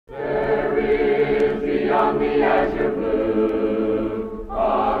from the azure blue,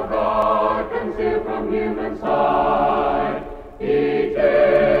 a God concealed from human sight. He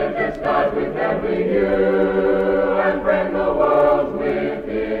did disguise with heavenly hue, and frame the world with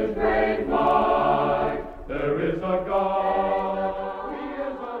his great might. There is a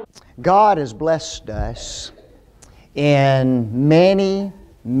God. God has blessed us in many,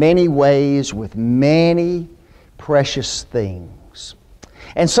 many ways with many precious things.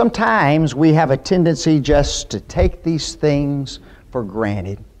 And sometimes we have a tendency just to take these things for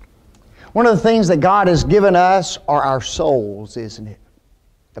granted. One of the things that God has given us are our souls, isn't it?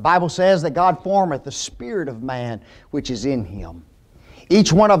 The Bible says that God formeth the spirit of man which is in him.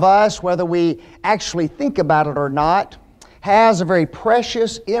 Each one of us, whether we actually think about it or not, has a very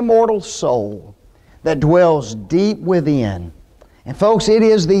precious, immortal soul that dwells deep within. And folks, it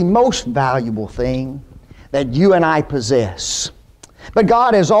is the most valuable thing that you and I possess. But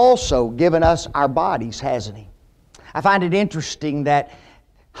God has also given us our bodies, hasn't He? I find it interesting that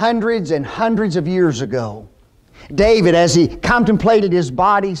hundreds and hundreds of years ago, David, as he contemplated his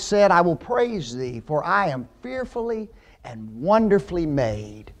body, said, I will praise Thee, for I am fearfully and wonderfully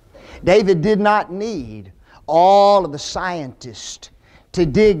made. David did not need all of the scientists to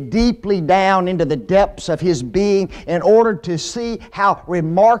dig deeply down into the depths of his being in order to see how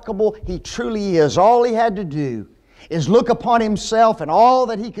remarkable he truly is. All he had to do is look upon himself and all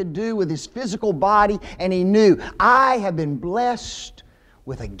that he could do with his physical body, and he knew, I have been blessed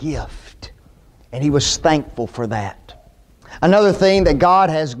with a gift. And he was thankful for that. Another thing that God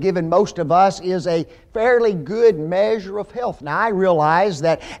has given most of us is a fairly good measure of health. Now, I realize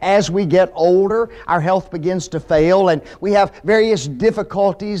that as we get older, our health begins to fail, and we have various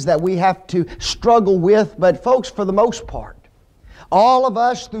difficulties that we have to struggle with. But folks, for the most part, all of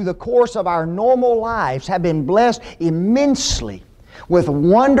us through the course of our normal lives have been blessed immensely with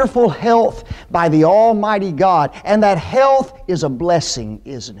wonderful health by the Almighty God. And that health is a blessing,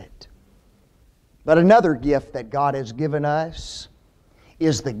 isn't it? But another gift that God has given us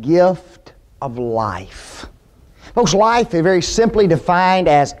is the gift of life. Folks, life is very simply defined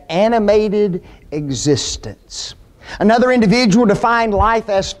as animated existence. Another individual defined life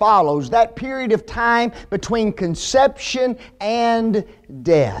as follows: that period of time between conception and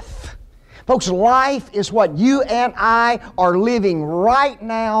death. Folks, life is what you and I are living right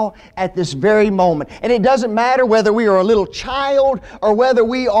now at this very moment. And it doesn't matter whether we are a little child or whether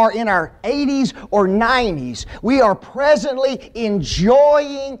we are in our 80s or 90s. We are presently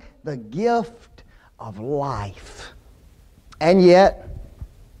enjoying the gift of life. And yet,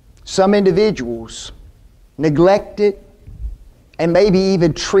 some individuals neglect it and maybe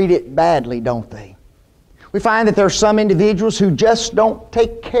even treat it badly, don't they? We find that there are some individuals who just don't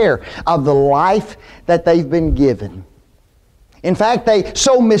take care of the life that they've been given. In fact, they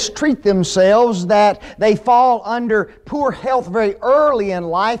so mistreat themselves that they fall under poor health very early in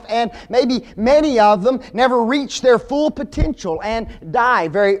life, and maybe many of them never reach their full potential and die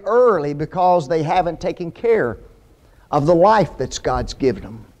very early because they haven't taken care of the life that's God's given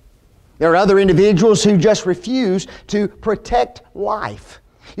them. There are other individuals who just refuse to protect life.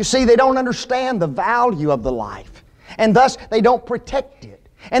 You see, they don't understand the value of the life, and thus they don't protect it.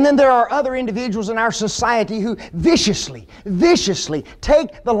 And then there are other individuals in our society who viciously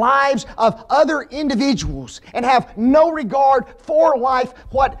take the lives of other individuals and have no regard for life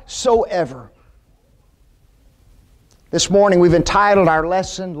whatsoever. This morning we've entitled our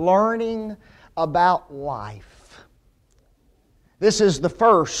lesson, Learning About Life. This is the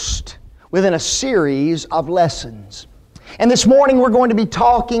first within a series of lessons. And this morning we're going to be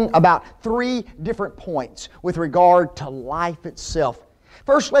talking about 3 different points with regard to life itself.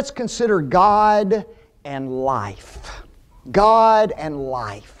 First, let's consider God and life. God and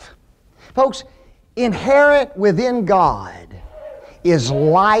life. Folks, inherent within God is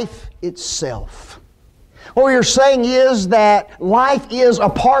life itself. What we're saying is that life is a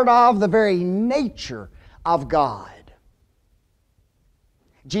part of the very nature of God.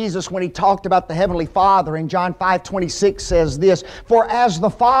 Jesus, when He talked about the Heavenly Father in John 5:26 says this, For as the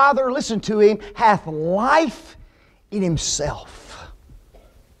Father, listen to Him, hath life in Himself.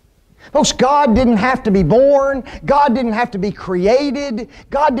 Folks, God didn't have to be born. God didn't have to be created.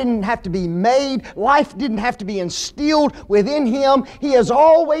 God didn't have to be made. Life didn't have to be instilled within Him. He has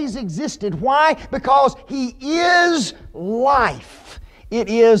always existed. Why? Because He is life. It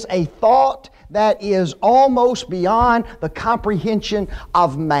is a thought that is almost beyond the comprehension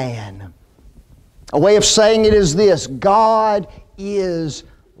of man. A way of saying it is this: God is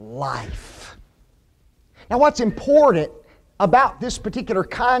life. Now, what's important about this particular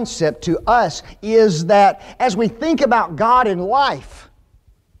concept to us is that as we think about God and life,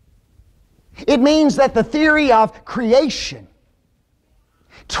 It means that the theory of creation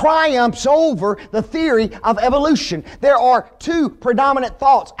triumphs over the theory of evolution. There are two predominant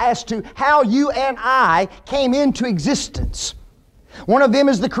thoughts as to how you and I came into existence. One of them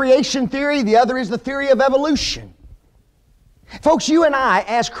is the creation theory, the other is the theory of evolution. Folks, you and I,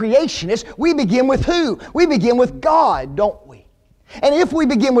 as creationists, we begin with who? We begin with God, don't we? And if we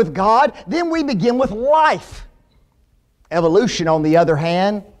begin with God, then we begin with life. Evolution, on the other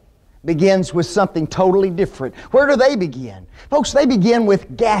hand, begins with something totally different. Where do they begin? Folks, they begin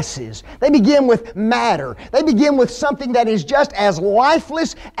with gases. They begin with matter. They begin with something that is just as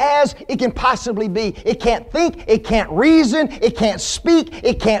lifeless as it can possibly be. It can't think, it can't reason, it can't speak,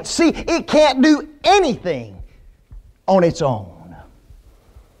 it can't see, it can't do anything on its own.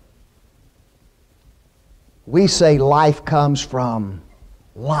 We say life comes from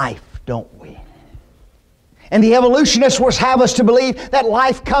life, don't we? And the evolutionists would have us to believe that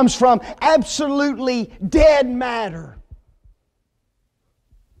life comes from absolutely dead matter.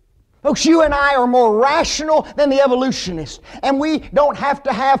 Folks, you and I are more rational than the evolutionist, and we don't have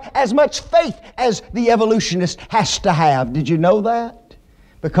to have as much faith as the evolutionist has to have. Did you know that?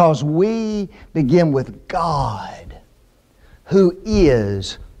 Because we begin with God, who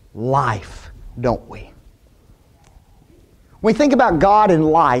is life, don't we? When we think about God and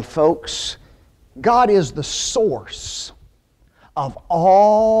life, folks, God is the source of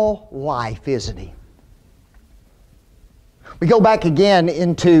all life, isn't He? We go back again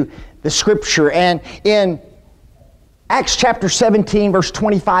into the Scripture, and in Acts chapter 17, verse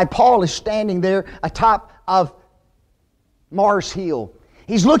 25, Paul is standing there atop of Mars Hill.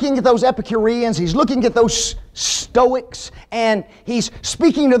 He's looking at those Epicureans, he's looking at those Stoics, and he's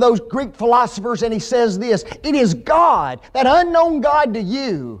speaking to those Greek philosophers, and he says this: it is God, that unknown God to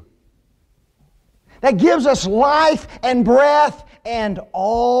you, that gives us life and breath and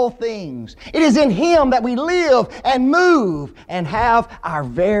all things. It is in Him that we live and move and have our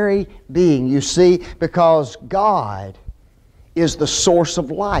very being. You see, because God is the source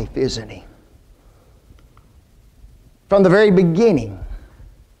of life, isn't He? From the very beginning,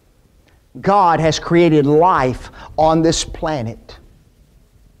 God has created life on this planet.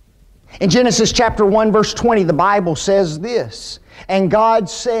 In Genesis chapter 1, verse 20, the Bible says this: and God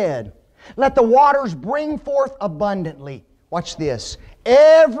said, let the waters bring forth abundantly. Watch this.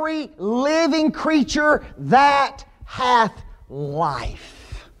 Every living creature that hath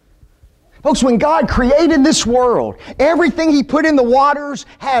life. Folks, when God created this world, everything He put in the waters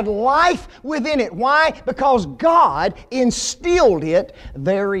had life within it. Why? Because God instilled it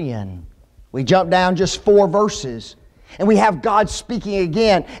therein. We jump down just 4 verses, and we have God speaking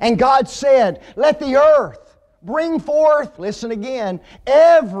again. And God said, let the earth bring forth, listen again,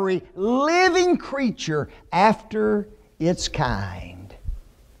 every living creature after its kind.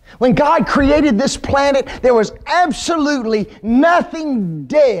 When God created this planet, there was absolutely nothing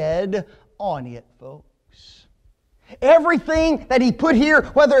dead on it, folks. Everything that He put here,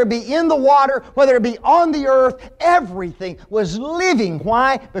 whether it be in the water, whether it be on the earth, everything was living.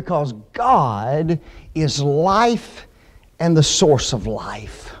 Why? Because God is life and the source of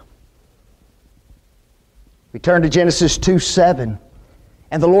life. We turn to Genesis 2:7.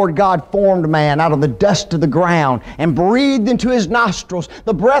 And the Lord God formed man out of the dust of the ground and breathed into his nostrils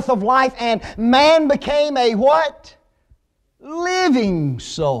the breath of life, and man became a what? Living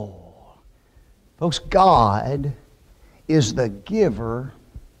soul. Folks, God is the giver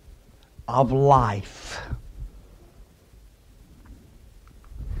of life.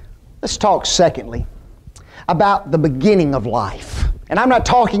 Let's talk secondly about the beginning of life. And I'm not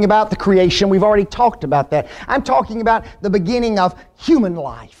talking about the creation. We've already talked about that. I'm talking about the beginning of human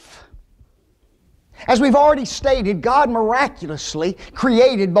life. As we've already stated, God miraculously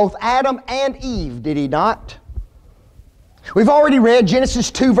created both Adam and Eve, did He not? We've already read Genesis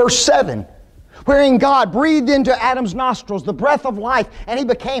 2, verse 7, wherein God breathed into Adam's nostrils the breath of life, and he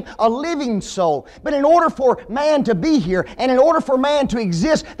became a living soul. But in order for man to be here, and in order for man to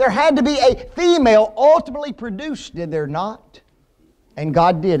exist, there had to be a female ultimately produced, did there not? And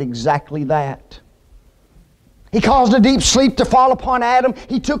God did exactly that. He caused a deep sleep to fall upon Adam.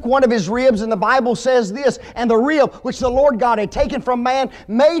 He took one of his ribs, and the Bible says this: and the rib which the Lord God had taken from man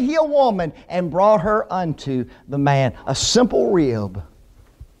made He a woman and brought her unto the man. A simple rib.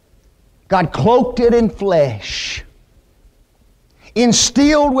 God cloaked it in flesh,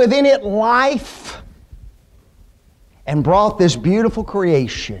 instilled within it life, and brought this beautiful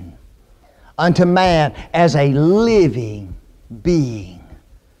creation unto man as a living being.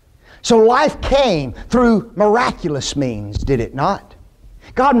 So life came through miraculous means, did it not?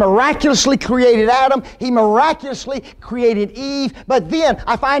 God miraculously created Adam. He miraculously created Eve. But then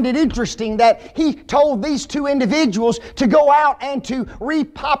I find it interesting that He told these two individuals to go out and to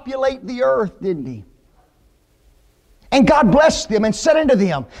repopulate the earth, didn't He? And God blessed them and said unto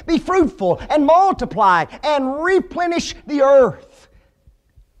them, be fruitful and multiply and replenish the earth.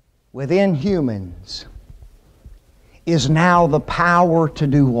 Within humans is now the power to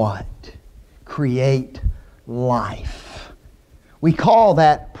do what? Create life. We call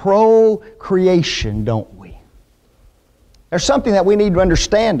that procreation, don't we? There's something that we need to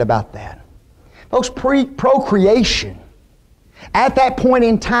understand about that. Folks, procreation at that point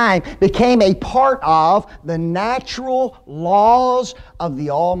in time became a part of the natural laws of the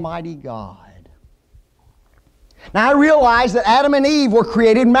Almighty God. Now I realize that Adam and Eve were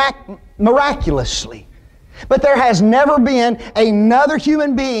created miraculously. But there has never been another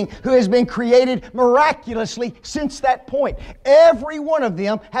human being who has been created miraculously since that point. Every one of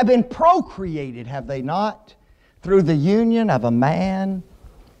them have been procreated, have they not? Through the union of a man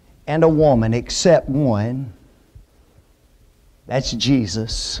and a woman, except one. That's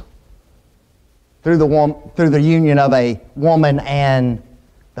Jesus. Through the union of a woman and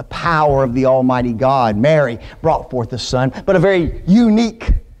the power of the Almighty God, Mary brought forth a son, but a very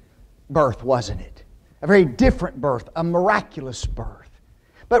unique birth, wasn't it? A very different birth, a miraculous birth.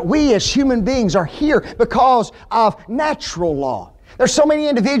 But we as human beings are here because of natural law. There's so many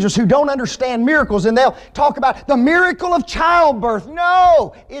individuals who don't understand miracles, and they'll talk about the miracle of childbirth.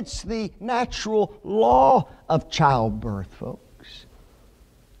 No, it's the natural law of childbirth, folks.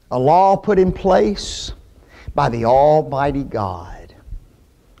 A law put in place by the Almighty God.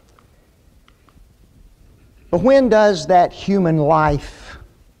 But when does that human life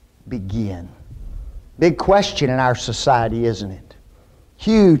begin? Big question in our society, isn't it?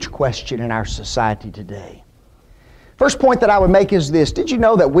 Huge question in our society today. First point that I would make is this. Did you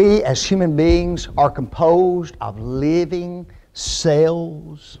know that we as human beings are composed of living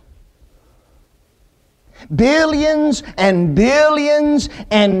cells? Billions and billions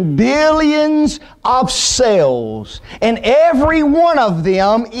and billions of cells. And every one of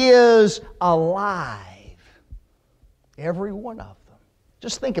them is alive. Every one of them.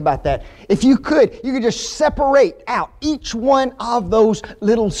 Just think about that. If you could just separate out each one of those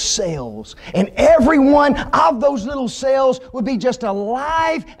little cells. And every one of those little cells would be just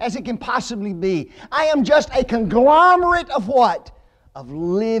alive as it can possibly be. I am just a conglomerate of what? Of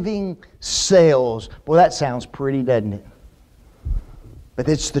living cells. Boy, that sounds pretty, doesn't it? But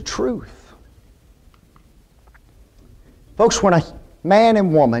it's the truth. Folks, when a man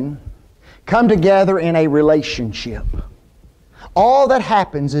and woman come together in a relationship, all that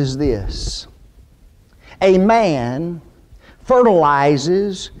happens is this. A man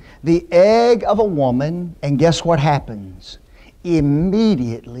fertilizes the egg of a woman, and guess what happens?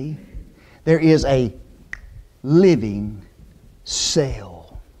 Immediately, there is a living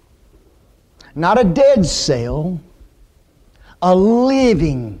cell. Not a dead cell, a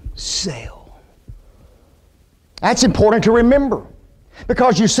living cell. That's important to remember.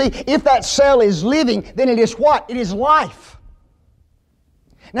 Because you see, if that cell is living, then it is what? It is life.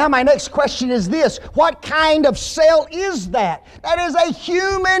 Now my next question is this. What kind of cell is that? That is a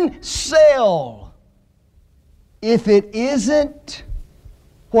human cell. If it isn't,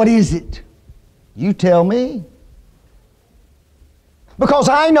 what is it? You tell me. Because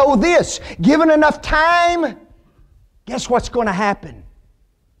I know this. Given enough time, guess what's going to happen?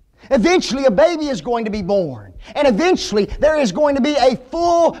 Eventually a baby is going to be born. And eventually there is going to be a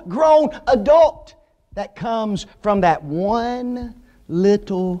full-grown adult that comes from that one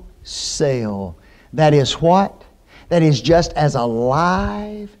little cell that is what? That is just as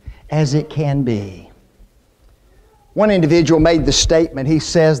alive as it can be. One individual made the statement, he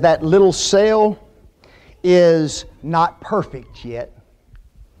says that little cell is not perfect yet.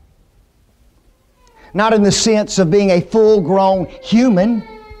 Not in the sense of being a full-grown human,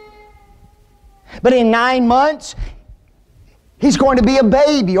 but in 9 months, he's going to be a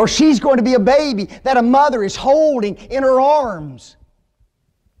baby, or she's going to be a baby that a mother is holding in her arms.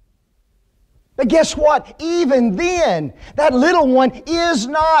 But guess what? Even then, that little one is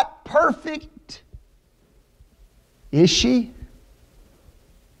not perfect. Is she?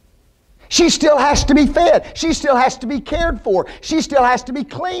 She still has to be fed. She still has to be cared for. She still has to be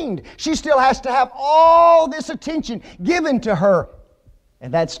cleaned. She still has to have all this attention given to her.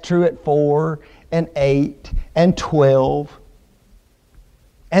 And that's true at 4 and 8 and 12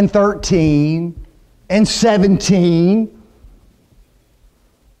 and 13 and 17.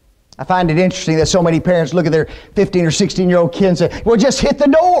 I find it interesting that so many parents look at their 15 or 16-year-old kids and say, well, just hit the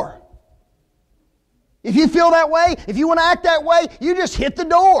door. If you feel that way, if you want to act that way, you just hit the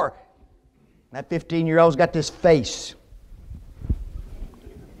door. That 15-year-old's got this face.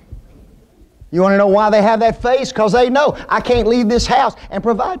 You want to know why they have that face? Because they know, I can't leave this house and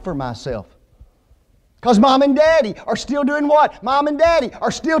provide for myself. Because Mom and Daddy are still doing what? Mom and Daddy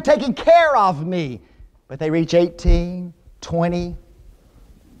are still taking care of me. But they reach 18, 20,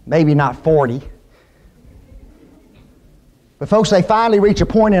 maybe not 40. But folks, they finally reach a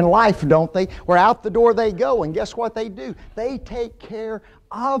point in life, don't they, where out the door they go, and guess what they do? They take care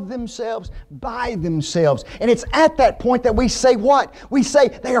of themselves by themselves. And it's at that point that we say what? We say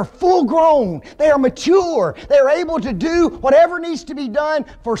they are full grown, they are mature, they are able to do whatever needs to be done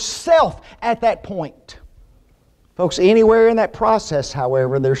for self at that point. Folks, anywhere in that process,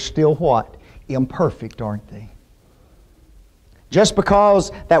 however, they're still what? Imperfect, aren't they? Just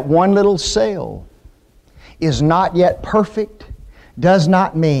because that one little cell is not yet perfect does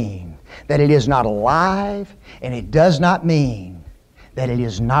not mean that it is not alive, and it does not mean that it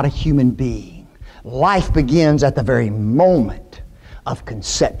is not a human being. Life begins at the very moment of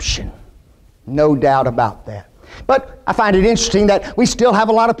conception. No doubt about that. But I find it interesting that we still have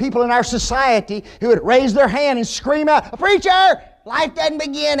a lot of people in our society who would raise their hand and scream out, "Preacher, life doesn't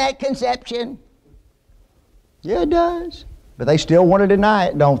begin at conception." Yeah, it does. But they still want to deny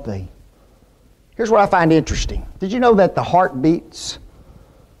it, don't they? Here's what I find interesting. Did you know that the heart beats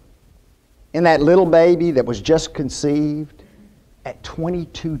in that little baby that was just conceived at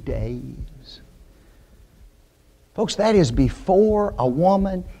 22 days? Folks, that is before a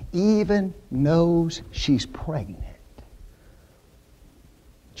woman even knows she's pregnant.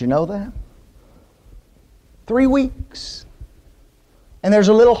 Did you know that? 3 weeks. And there's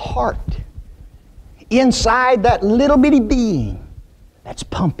a little heart inside that little bitty being that's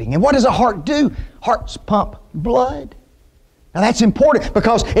pumping. And what does a heart do? Hearts pump blood. Now that's important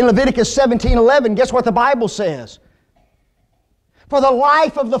because in Leviticus 17:11, guess what the Bible says? For the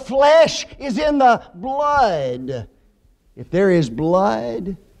life of the flesh is in the blood. If there is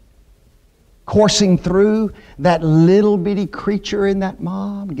blood coursing through that little bitty creature in that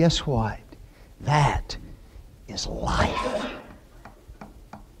mom, guess what? That is life.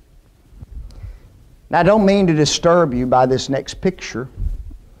 Now, I don't mean to disturb you by this next picture,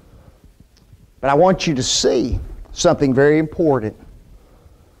 but I want you to see something very important.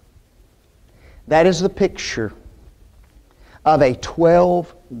 That is the picture of a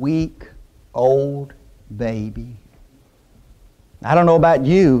 12-week-old baby. I don't know about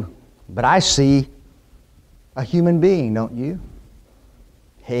you, but I see a human being, don't you?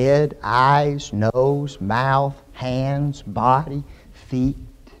 Head, eyes, nose, mouth, hands, body, feet.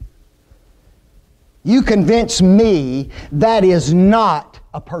 You convince me that is not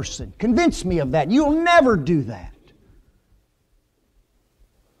a person. Convince me of that. You'll never do that.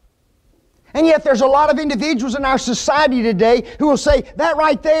 And yet there's a lot of individuals in our society today who will say, that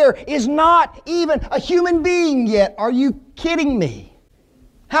right there is not even a human being yet. Are you kidding me?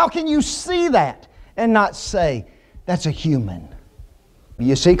 How can you see that and not say, that's a human?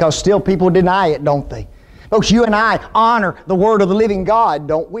 You see, because still people deny it, don't they? Folks, you and I honor the Word of the living God,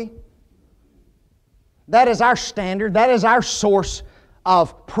 don't we? That is our standard. That is our source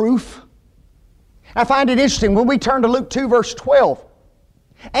of proof. I find it interesting when we turn to Luke 2 verse 12.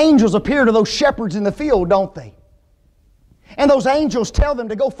 Angels appear to those shepherds in the field, don't they? And those angels tell them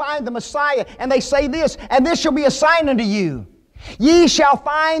to go find the Messiah. And they say this, "And this shall be a sign unto you. Ye shall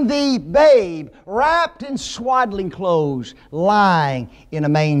find the babe wrapped in swaddling clothes, lying in a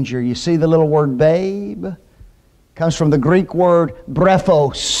manger." You see the little word babe? Comes from the Greek word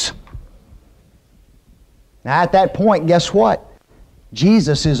brephos. Now at that point, guess what?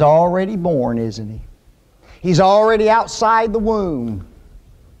 Jesus is already born, isn't He? He's already outside the womb.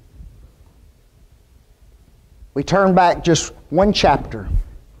 We turn back just one chapter,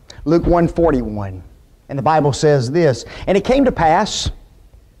 Luke 1:41. And the Bible says this, "And it came to pass,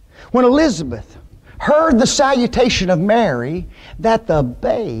 when Elizabeth heard the salutation of Mary, that the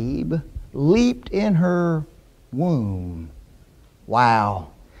babe leaped in her womb." Wow.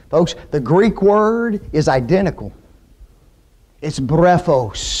 Folks, the Greek word is identical. It's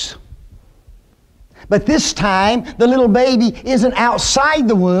brephos. But this time, the little baby isn't outside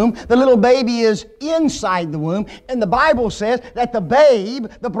the womb. The little baby is inside the womb. And the Bible says that the babe,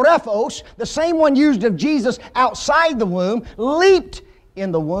 the brephos, the same one used of Jesus outside the womb, leaped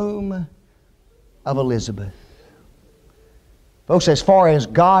in the womb of Elizabeth. Folks, as far as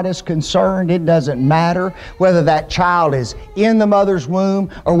God is concerned, it doesn't matter whether that child is in the mother's womb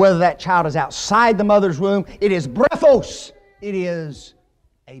or whether that child is outside the mother's womb. It is brephos. It is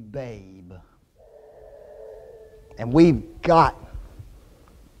a babe. And we've got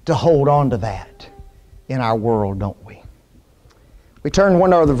to hold on to that in our world, don't we? We turn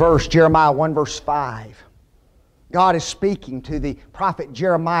one other verse, Jeremiah 1 verse 5. God is speaking to the prophet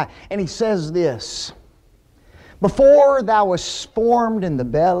Jeremiah, and he says this, "Before thou wast formed in the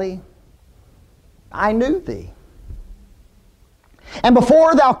belly, I knew thee. And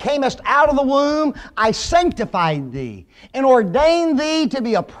before thou camest out of the womb, I sanctified thee, and ordained thee to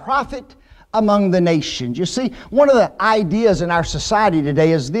be a prophet among the nations." You see, one of the ideas in our society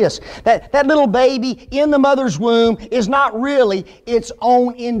today is this, that little baby in the mother's womb is not really its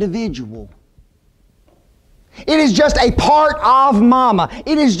own individual. It is just a part of mama.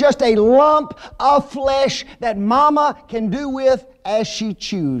 It is just a lump of flesh that mama can do with as she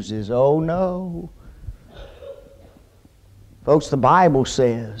chooses. Oh no. Folks, the Bible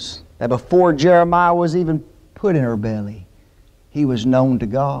says that before Jeremiah was even put in her belly, he was known to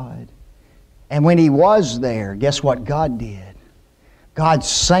God. And when he was there, guess what God did? God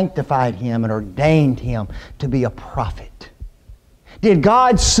sanctified him and ordained him to be a prophet. Did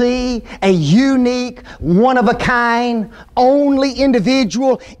God see a unique, one-of-a-kind, only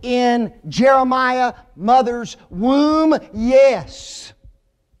individual in Jeremiah's mother's womb? Yes.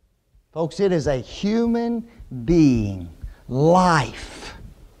 Folks, it is a human being, life,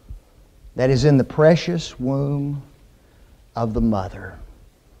 that is in the precious womb of the mother.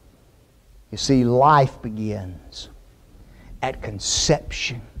 You see, life begins at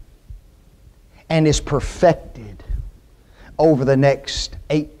conception and is perfected over the next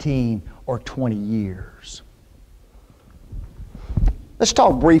 18 or 20 years. Let's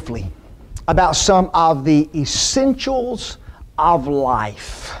talk briefly about some of the essentials of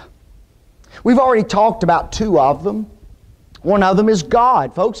life. We've already talked about two of them. One of them is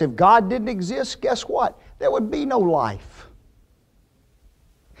God. Folks, if God didn't exist, guess what? There would be no life.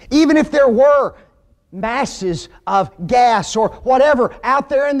 Even if there were masses of gas or whatever out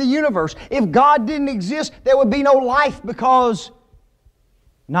there in the universe, if God didn't exist, there would be no life, because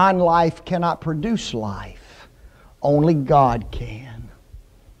non-life cannot produce life. Only God can.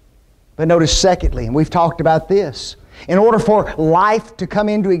 But notice secondly, and we've talked about this, in order for life to come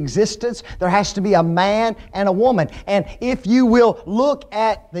into existence, there has to be a man and a woman. And if you will look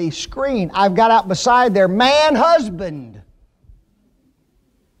at the screen, I've got out beside there, man, husband.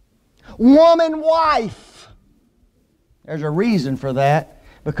 Woman, wife. There's a reason for that,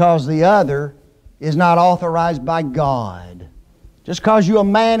 because the other is not authorized by God. Just because you're a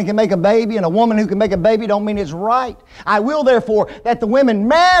man who can make a baby and a woman who can make a baby don't mean it's right. I will therefore that the women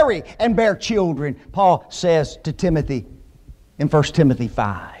marry and bear children, Paul says to Timothy in 1 Timothy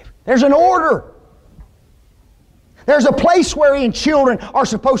 5. There's an order. There's a place wherein children are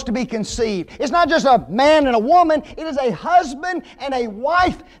supposed to be conceived. It's not just a man and a woman. It is a husband and a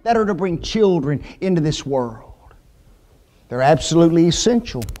wife that are to bring children into this world. They're absolutely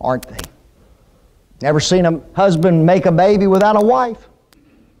essential, aren't they? Never seen a husband make a baby without a wife.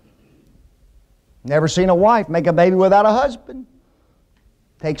 Never seen a wife make a baby without a husband.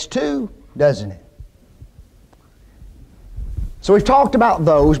 Takes two, doesn't it? So we've talked about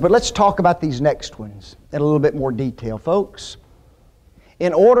those, but let's talk about these next ones in a little bit more detail. Folks,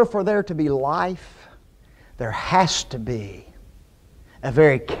 in order for there to be life, there has to be a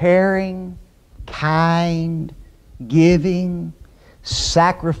very caring, kind, giving,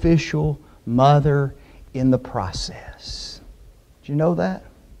 sacrificial mother in the process. Do you know that?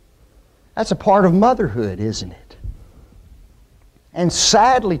 That's a part of motherhood, isn't it? And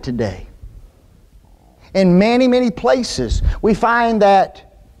sadly today, in many, many places, we find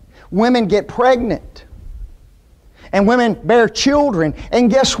that women get pregnant and women bear children, and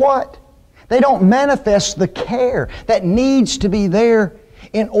guess what? They don't manifest the care that needs to be there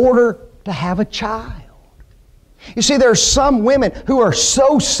in order to have a child. You see, there are some women who are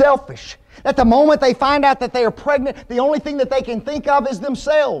so selfish that the moment they find out that they are pregnant, the only thing that they can think of is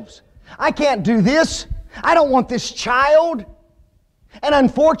themselves. I can't do this. I don't want this child. And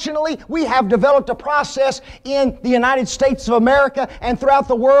unfortunately, we have developed a process in the United States of America and throughout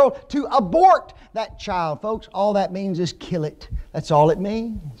the world to abort that child. Folks, all that means is kill it. That's all it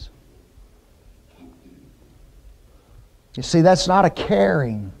means. You see, that's not a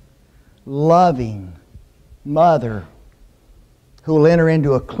caring, loving mother who will enter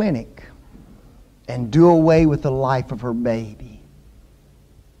into a clinic and do away with the life of her baby.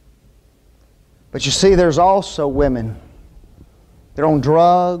 But you see, there's also women. They're on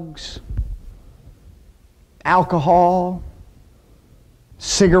drugs, alcohol,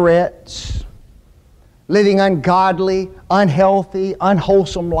 cigarettes, living ungodly, unhealthy,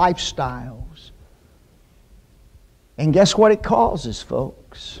 unwholesome lifestyles. And guess what it causes,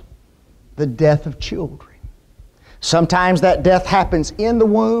 folks? The death of children. Sometimes that death happens in the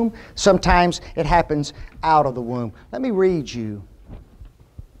womb. Sometimes it happens out of the womb. Let me read you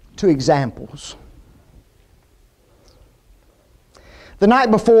 2 examples. The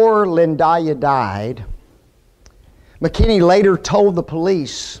night before Lindaya died, McKinney later told the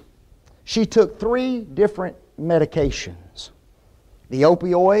police she took 3 different medications: the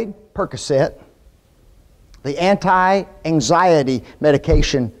opioid, Percocet, the anti-anxiety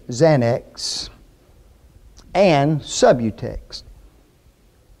medication, Xanax, and Subutex.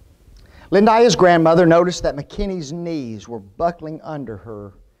 Lindaya's grandmother noticed that McKinney's knees were buckling under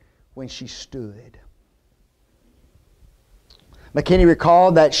her when she stood. McKinney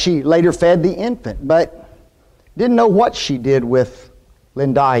recalled that she later fed the infant, but didn't know what she did with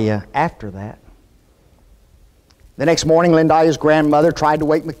Lindaya after that. The next morning, Lindaya's grandmother tried to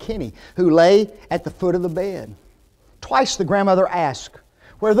wake McKinney, who lay at the foot of the bed. Twice the grandmother asked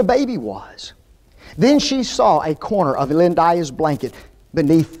where the baby was. Then she saw a corner of Lindaya's blanket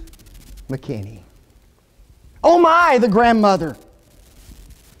beneath McKinney. "Oh my," the grandmother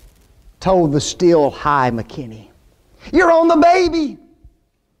told the still high McKinney, "You're on the baby."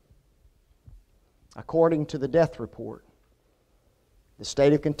 According to the death report, the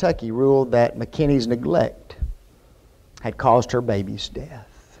state of Kentucky ruled that McKinney's neglect had caused her baby's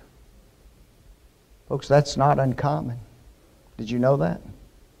death. Folks, that's not uncommon. Did you know that?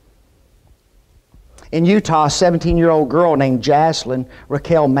 In Utah, a 17-year-old girl named Jaslyn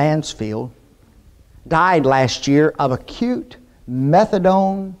Raquel Mansfield died last year of acute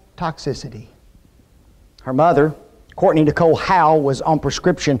methadone toxicity. Her mother, Courtney Nicole Howe, was on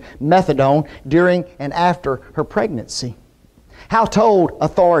prescription methadone during and after her pregnancy. Howe told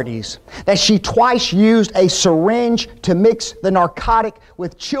authorities that she twice used a syringe to mix the narcotic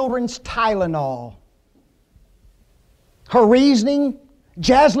with children's Tylenol. Her reasoning: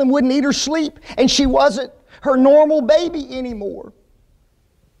 Jaslyn wouldn't eat or sleep, and she wasn't her normal baby anymore.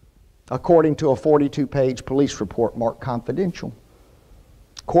 According to a 42-page police report marked confidential,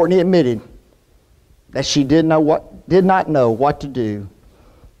 Courtney admitted that she did not know what to do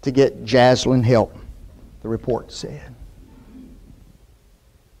to get Jaslyn help, the report said.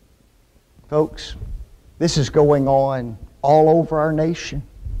 Folks, this is going on all over our nation,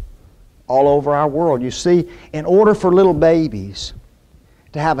 all over our world. You see, in order for little babies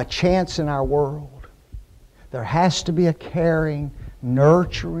to have a chance in our world, there has to be a caring,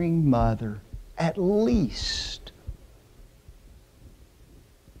 nurturing mother, at least,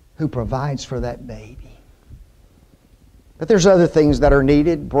 who provides for that baby. But there's other things that are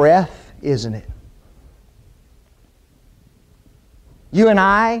needed. Breath, isn't it? You and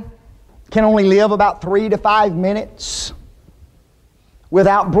I can only live about 3 to 5 minutes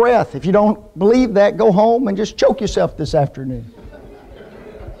without breath. If you don't believe that, go home and just choke yourself this afternoon.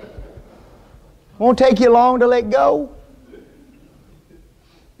 Won't take you long to let go.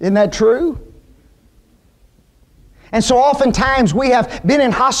 Isn't that true? And so oftentimes we have been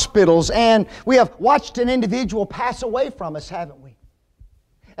in hospitals and we have watched an individual pass away from us, haven't we?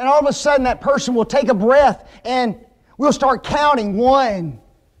 And all of a sudden that person will take a breath and we'll start counting 1,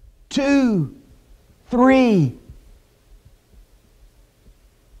 2, 3.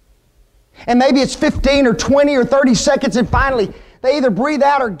 And maybe it's 15 or 20 or 30 seconds, and finally they either breathe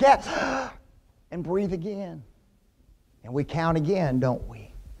out or gasp and breathe again. And we count again, don't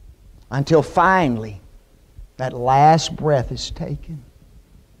we? Until finally that last breath is taken.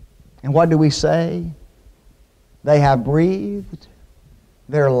 And what do we say? They have breathed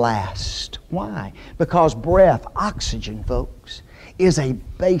their last. Why? Because breath, oxygen, folks, is a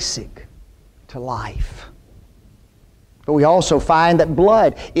basic to life. But we also find that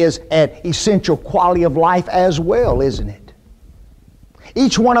blood is an essential quality of life as well, isn't it?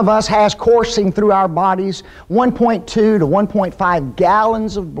 Each one of us has coursing through our bodies 1.2 to 1.5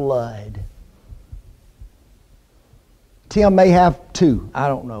 gallons of blood. Tim may have 2. I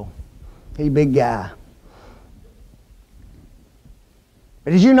don't know. He's a big guy.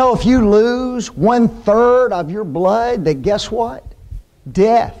 But did you know if you lose 1/3 of your blood, that guess what?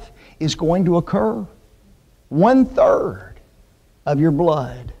 Death is going to occur. 1/3 of your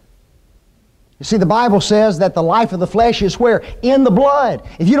blood. You see, the Bible says that the life of the flesh is where? In the blood.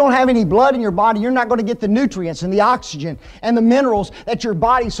 If you don't have any blood in your body, you're not going to get the nutrients and the oxygen and the minerals that your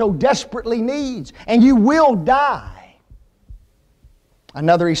body so desperately needs. And you will die.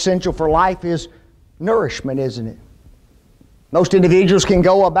 Another essential for life is nourishment, isn't it? Most individuals can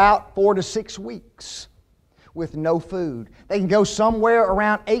go about 4 to 6 weeks with no food. They can go somewhere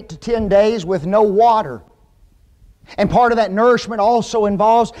around 8 to 10 days with no water. And part of that nourishment also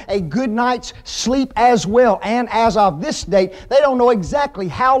involves a good night's sleep as well. And as of this date, they don't know exactly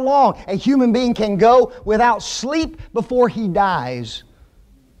how long a human being can go without sleep before he dies.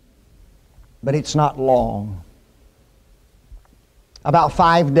 But it's not long. About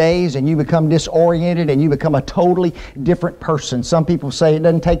 5 days and you become disoriented and you become a totally different person. Some people say it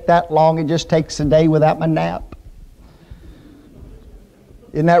doesn't take that long, it just takes a day without my nap.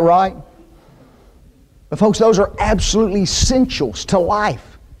 Isn't that right? But folks, those are absolutely essentials to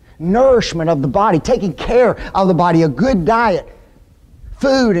life. Nourishment of the body, taking care of the body, a good diet,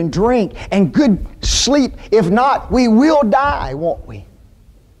 food and drink, and good sleep. If not, we will die, won't we?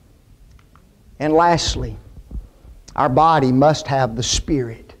 And lastly, our body must have the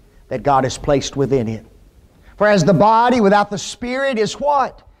Spirit that God has placed within it. For as the body without the Spirit is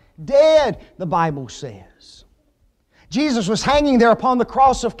what? Dead, the Bible says. Jesus was hanging there upon the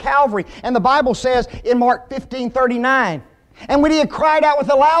cross of Calvary, and the Bible says in Mark 15:39, and when he had cried out with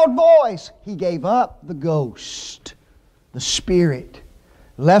a loud voice, he gave up the ghost. The Spirit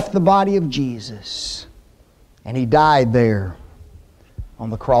left the body of Jesus, and he died there on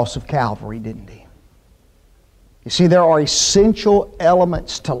the cross of Calvary, didn't he? You see, there are essential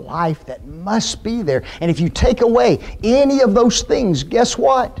elements to life that must be there. And if you take away any of those things, guess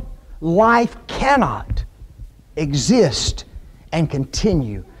what? Life cannot exist and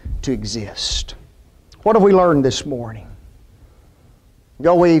continue to exist. What have we learned this morning?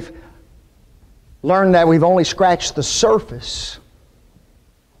 We've learned that we've only scratched the surface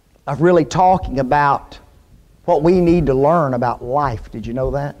of really talking about what we need to learn about life. Did you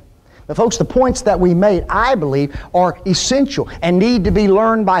know that? But folks, the points that we made, I believe, are essential and need to be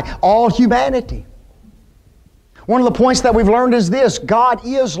learned by all humanity. One of the points that we've learned is this: God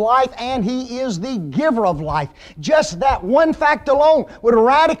is life and He is the giver of life. Just that one fact alone would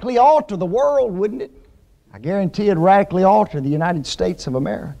radically alter the world, wouldn't it? I guarantee it'd radically alter the United States of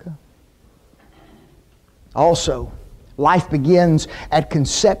America. Also, life begins at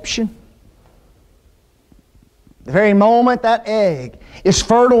conception. The very moment that egg is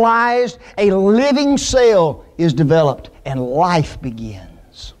fertilized, a living cell is developed and life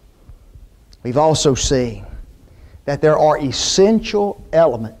begins. We've also seen that there are essential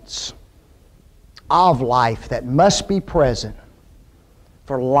elements of life that must be present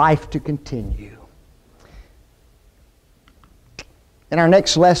for life to continue. In our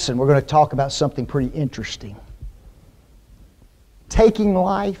next lesson, we're going to talk about something pretty interesting. Taking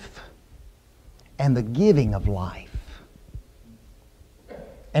life and the giving of life.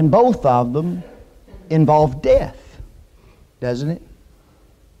 And both of them involve death, doesn't it?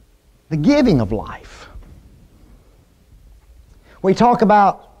 The giving of life. We talk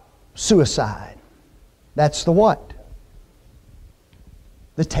about suicide. That's the what?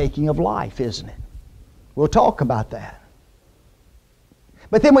 The taking of life, isn't it? We'll talk about that.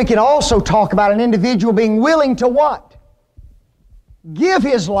 But then we can also talk about an individual being willing to what? Give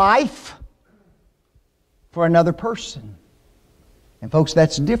his life for another person. And folks,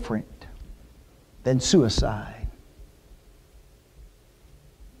 that's different than suicide.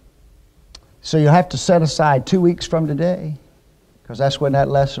 So you'll have to set aside 2 weeks from today, because that's when that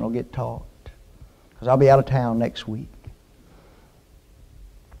lesson will get taught. Because I'll be out of town next week.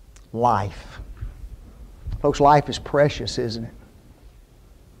 Life. Folks, life is precious, isn't it?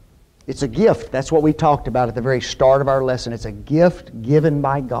 It's a gift. That's what we talked about at the very start of our lesson. It's a gift given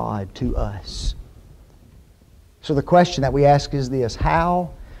by God to us. So the question that we ask is this: how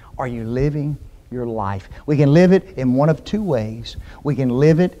are you living your life? We can live it in one of two ways. We can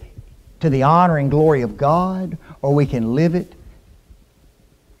live it to the honor and glory of God, or we can live it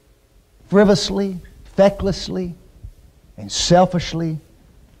frivolously, fecklessly, and selfishly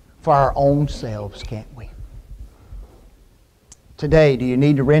for our own selves, can't we? Today, do you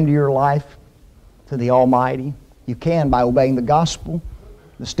need to render your life to the Almighty? You can by obeying the gospel.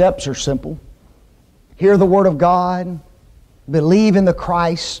 The steps are simple. Hear the Word of God. Believe in the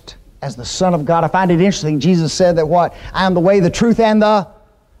Christ as the Son of God. I find it interesting. Jesus said that what? I am the way, the truth, and the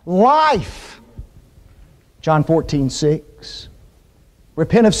life. John 14:6.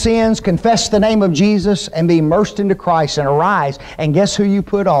 Repent of sins, confess the name of Jesus, and be immersed into Christ, and arise. And guess who you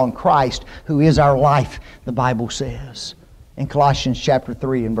put on? Christ, who is our life, the Bible says in Colossians chapter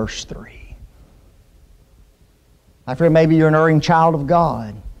 3 and verse 3. My friend, maybe you're an erring child of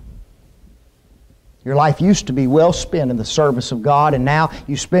God. Your life used to be well spent in the service of God, and now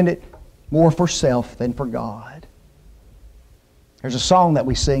you spend it more for self than for God. There's a song that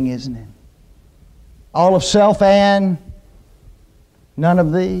we sing, isn't it? All of self and none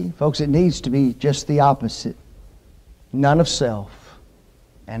of thee. Folks, it needs to be just the opposite. None of self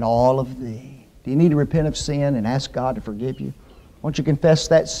and all of thee. Do you need to repent of sin and ask God to forgive you? Why don't you confess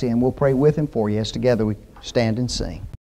that sin? We'll pray with and for you as together we stand and sing.